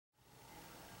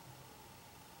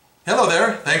Hello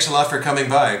there, thanks a lot for coming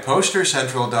by.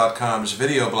 PosterCentral.com's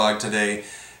video blog today.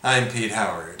 I'm Pete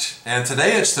Howard, and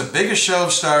today it's the biggest show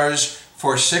of stars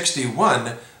for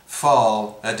 61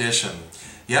 Fall Edition.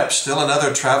 Yep, still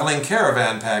another traveling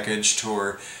caravan package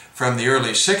tour from the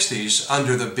early 60s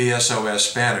under the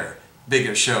BSOS banner.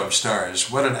 Biggest show of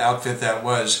stars. What an outfit that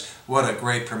was. What a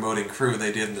great promoting crew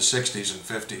they did in the 60s and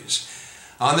 50s.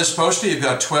 On this poster you've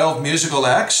got 12 musical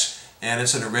acts, and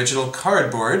it's an original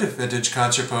cardboard vintage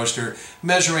concert poster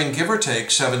measuring give or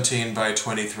take 17 by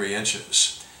 23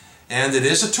 inches. And it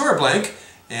is a tour blank,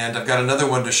 and I've got another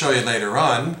one to show you later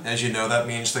on. As you know, that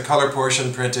means the color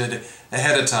portion printed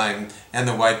ahead of time and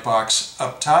the white box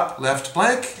up top left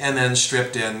blank and then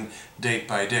stripped in date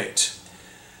by date.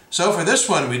 So for this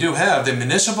one we do have the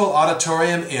Municipal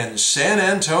Auditorium in San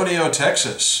Antonio,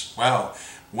 Texas. Wow,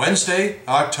 Wednesday,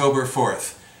 October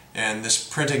 4th. And this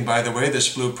printing, by the way,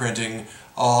 this blue printing,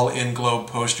 all in globe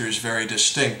posters, very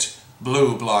distinct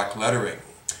blue block lettering.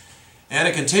 And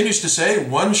it continues to say,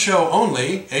 one show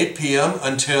only, 8 p.m.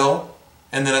 until,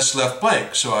 and then it's left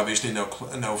blank, so obviously no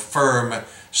firm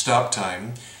stop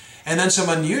time. And then some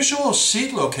unusual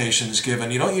seat locations given.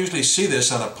 You don't usually see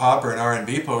this on a pop or an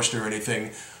R&B poster or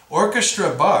anything.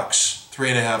 Orchestra box,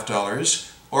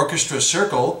 $3.50. Orchestra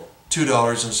circle,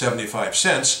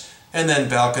 $2.75. And then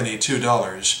balcony,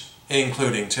 $2,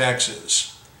 including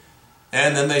taxes.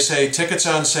 And then they say tickets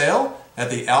on sale at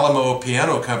the Alamo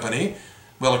Piano Company.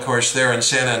 Well, of course, there in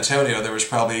San Antonio there was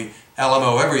probably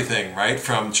Alamo everything, right?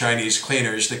 From Chinese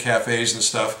cleaners to cafes and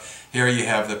stuff. Here you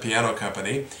have the piano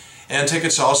company. And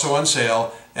tickets also on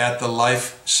sale at the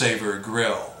Lifesaver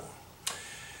Grill.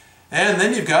 And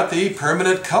then you've got the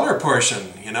permanent color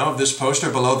portion, you know, of this poster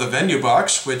below the venue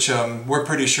box, which I'm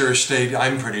pretty sure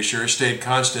stayed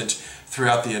constant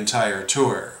throughout the entire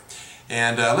tour.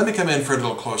 And let me come in for a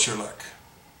little closer look.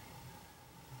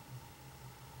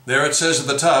 There it says at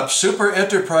the top, Super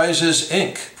Enterprises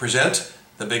Inc. present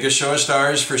the biggest show of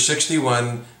stars for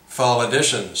 61 Fall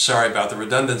Edition. Sorry about the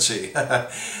redundancy.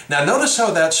 Now notice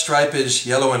how that stripe is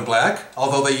yellow and black,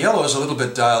 although the yellow is a little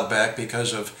bit dialed back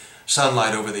because of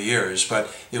sunlight over the years,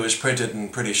 but it was printed in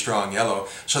pretty strong yellow.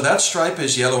 So that stripe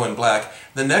is yellow and black.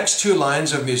 The next two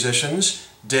lines of musicians,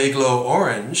 Dayglow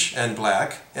orange and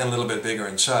black, and a little bit bigger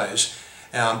in size.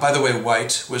 By the way,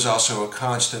 white was also a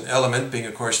constant element, being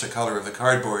of course the color of the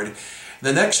cardboard.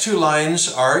 The next two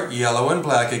lines are yellow and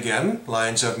black again,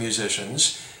 lines of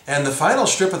musicians. And the final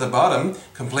strip at the bottom,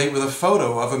 complete with a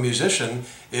photo of a musician,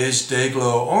 is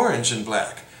Dayglow orange and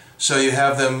black. So you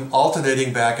have them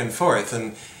alternating back and forth.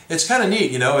 And it's kind of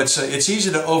neat, you know, it's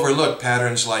easy to overlook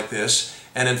patterns like this,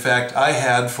 and in fact I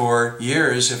had for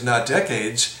years, if not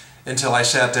decades, until I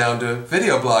sat down to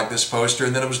video blog this poster,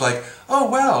 and then it was like, oh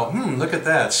wow, look at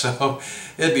that. So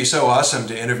it'd be so awesome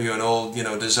to interview an old, you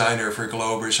know, designer for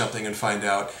Globe or something and find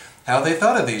out how they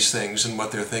thought of these things and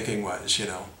what their thinking was, you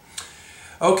know.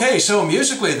 Okay, so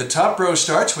musically the top row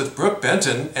starts with Brook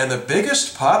Benton and the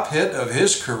biggest pop hit of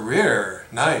his career.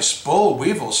 Nice, Boll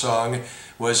Weevil song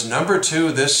was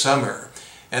 #2 this summer,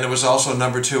 and it was also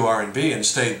 #2 R&B and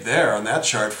stayed there on that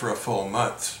chart for a full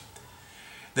month.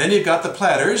 Then you've got the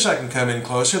Platters. I can come in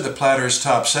closer. The Platters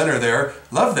top center there.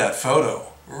 Love that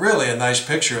photo. Really a nice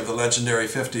picture of the legendary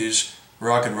 50s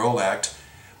rock and roll act.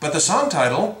 But the song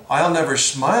title, I'll Never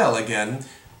Smile Again,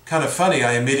 kind of funny.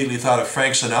 I immediately thought of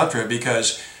Frank Sinatra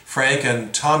because Frank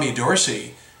and Tommy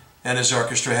Dorsey and his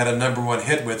orchestra had a #1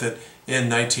 hit with it in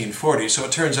 1940, so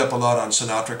it turns up a lot on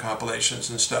Sinatra compilations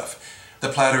and stuff. The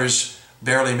Platters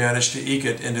barely managed to eke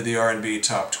it into the R&B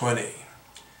top 20.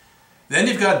 Then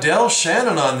you've got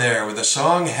Shannon on there with the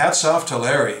song Hats Off to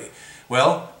Larry.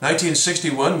 Well,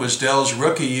 1961 was Del's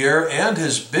rookie year and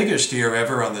his biggest year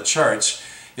ever on the charts.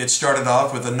 It started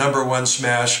off with the #1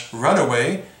 smash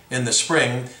Runaway in the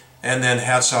spring, and then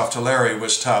Hats Off to Larry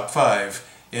was top 5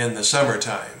 in the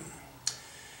summertime.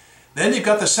 Then you've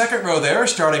got the second row there,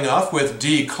 starting off with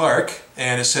D. Clark,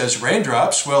 and it says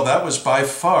Raindrops. Well, that was by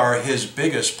far his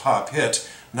biggest pop hit.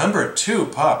 #2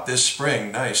 pop this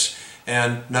spring, nice,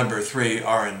 and #3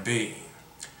 R&B.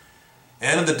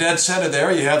 And in the dead center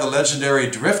there, you have the legendary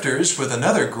Drifters with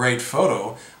another great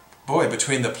photo. Boy,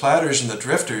 between the Platters and the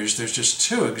Drifters, there's just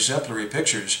two exemplary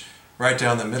pictures right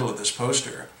down the middle of this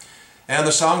poster. And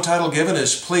the song title given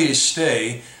is Please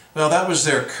Stay. Well, that was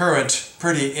their current,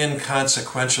 pretty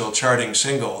inconsequential charting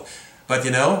single. But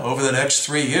you know, over the next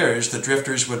 3 years, the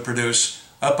Drifters would produce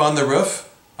Up on the Roof,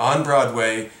 On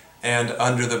Broadway, and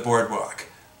Under the Boardwalk.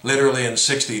 Literally in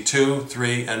 62,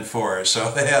 3, and 4. So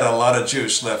they had a lot of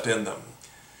juice left in them.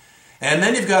 And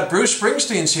then you've got Bruce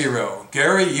Springsteen's hero,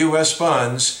 Gary U.S.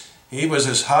 Bonds. He was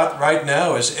as hot right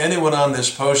now as anyone on this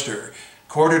poster.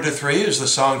 Quarter to Three is the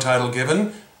song title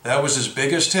given. That was his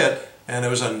biggest hit, and it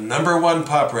was a #1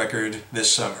 pop record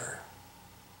this summer.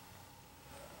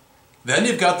 Then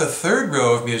you've got the third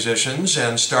row of musicians,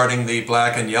 and starting the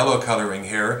black and yellow coloring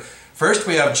here. First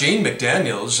we have Gene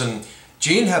McDaniels, and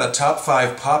Gene had a top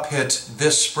 5 pop hit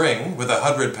this spring with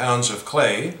 100 Pounds of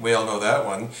Clay. We all know that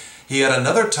one. He had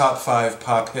another top 5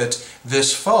 pop hit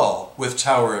this fall with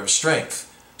Tower of Strength.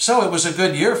 So it was a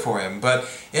good year for him, but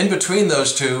in between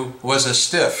those two was a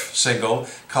stiff single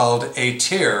called A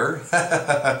Tear,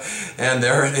 and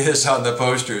there it is on the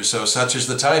poster, so such is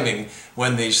the timing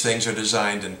when these things are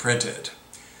designed and printed.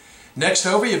 Next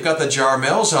over you've got the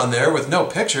Jarmels on there with no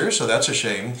picture, so that's a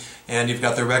shame, and you've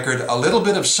got the record A Little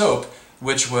Bit of Soap,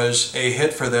 which was a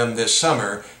hit for them this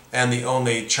summer, and the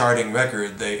only charting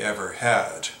record they ever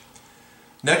had.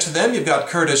 Next to them you've got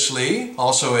Curtis Lee,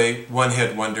 also a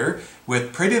one-hit wonder,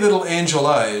 with Pretty Little Angel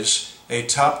Eyes, a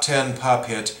top 10 pop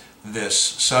hit this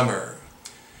summer.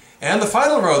 And the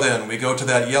final row then, we go to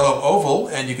that yellow oval,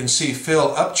 and you can see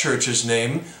Phil Upchurch's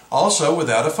name, also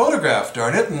without a photograph,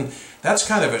 darn it, and that's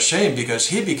kind of a shame because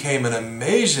he became an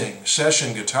amazing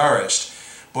session guitarist.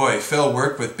 Boy, Phil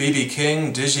worked with B.B.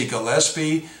 King, Dizzy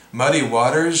Gillespie, Muddy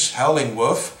Waters, Howling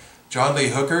Wolf, John Lee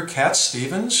Hooker, Cat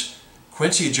Stevens,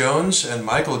 Quincy Jones, and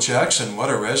Michael Jackson. What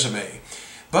a resume.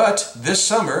 But this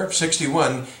summer,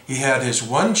 '61, he had his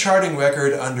one charting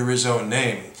record under his own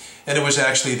name, and it was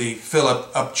actually the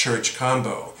Philip Upchurch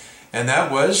combo. And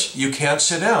that was You Can't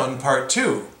Sit Down Part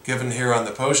 2, given here on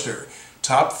the poster.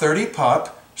 Top 30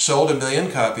 pop, sold 1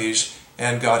 million copies,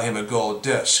 and got him a gold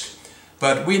disc.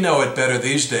 But we know it better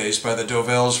these days by the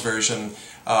Dovell's version,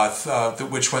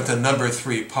 which went to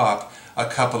 #3 pop a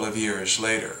couple of years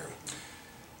later.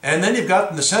 And then you've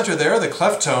got in the center there the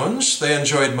Cleftones. They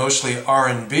enjoyed mostly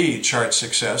R&B chart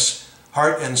success.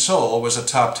 Heart and Soul was a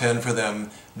top 10 for them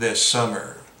this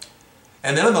summer.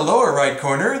 And then in the lower right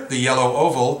corner, the yellow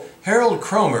oval, Harold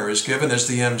Cromer is given as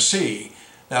the MC.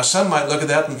 Now some might look at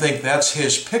that and think that's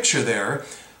his picture there,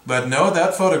 but no,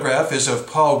 that photograph is of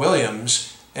Paul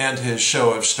Williams and his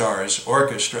Show of Stars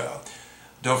Orchestra.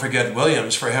 Don't forget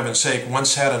Williams, for heaven's sake,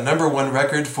 once had a #1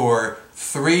 record for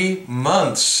 3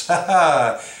 months.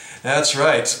 That's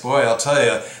right. Boy, I'll tell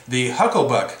you, the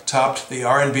Hucklebuck topped the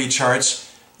R&B charts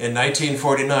in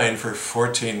 1949 for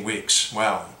 14 weeks.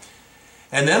 Wow.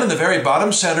 And then in the very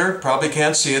bottom center, probably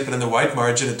can't see it, but in the white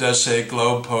margin it does say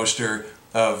Globe Poster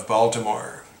of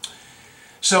Baltimore.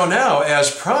 So now, as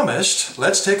promised,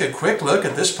 let's take a quick look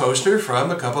at this poster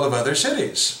from a couple of other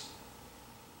cities.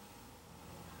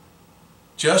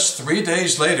 Just 3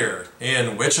 days later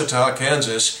in Wichita,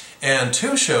 Kansas, and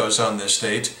 2 shows on this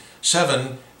date,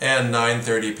 7 and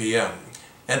 9:30 p.m.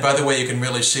 And by the way, you can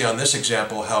really see on this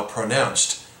example how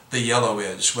pronounced the yellow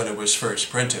is when it was first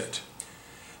printed.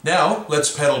 Now,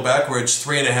 let's pedal backwards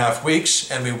 3.5 weeks,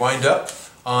 and we wind up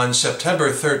on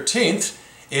September 13th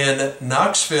in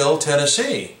Knoxville,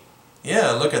 Tennessee.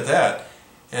 Yeah, look at that.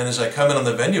 And as I come in on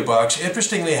the venue box,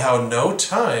 interestingly how no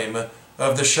time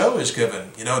of the show is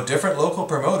given. You know, different local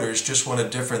promoters just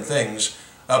wanted different things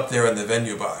up there in the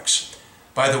venue box.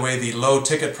 By the way, the low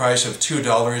ticket price of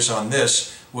 $2 on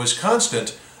this was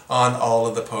constant on all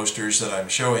of the posters that I'm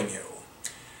showing you.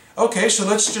 Okay, so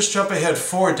let's just jump ahead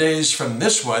 4 days from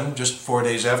this one, just 4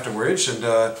 days afterwards, and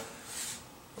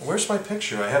where's my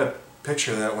picture? I had a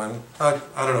picture of that one. I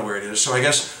don't know where it is, so I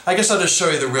guess I'll just show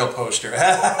you the real poster.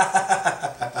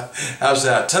 How's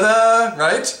that? Ta-da!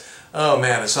 Right? Oh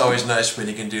man, it's always nice when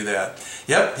you can do that.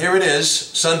 Yep, here it is,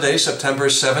 Sunday, September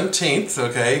 17th,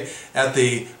 okay, at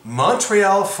the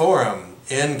Montreal Forum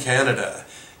in Canada.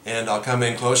 And I'll come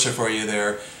in closer for you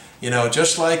there. You know,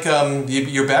 just like,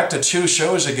 you're back to 2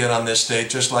 shows again on this date,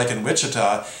 just like in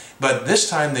Wichita, but this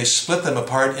time they split them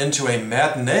apart into a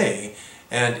matinee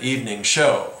and evening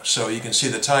show. So you can see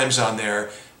the times on there,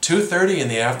 2:30 in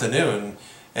the afternoon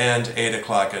and 8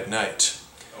 o'clock at night.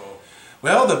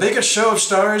 Well, the biggest show of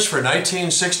stars for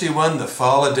 1961, the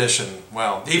fall edition.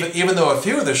 Well, even though a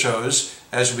few of the shows,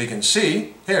 as we can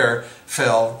see here,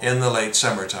 fell in the late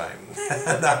summertime.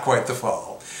 Not quite the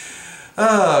fall.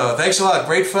 Oh, thanks a lot.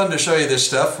 Great fun to show you this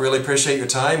stuff. Really appreciate your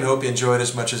time. Hope you enjoyed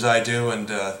as much as I do, and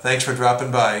thanks for dropping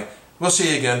by. We'll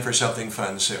see you again for something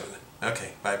fun soon.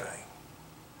 Okay, bye-bye.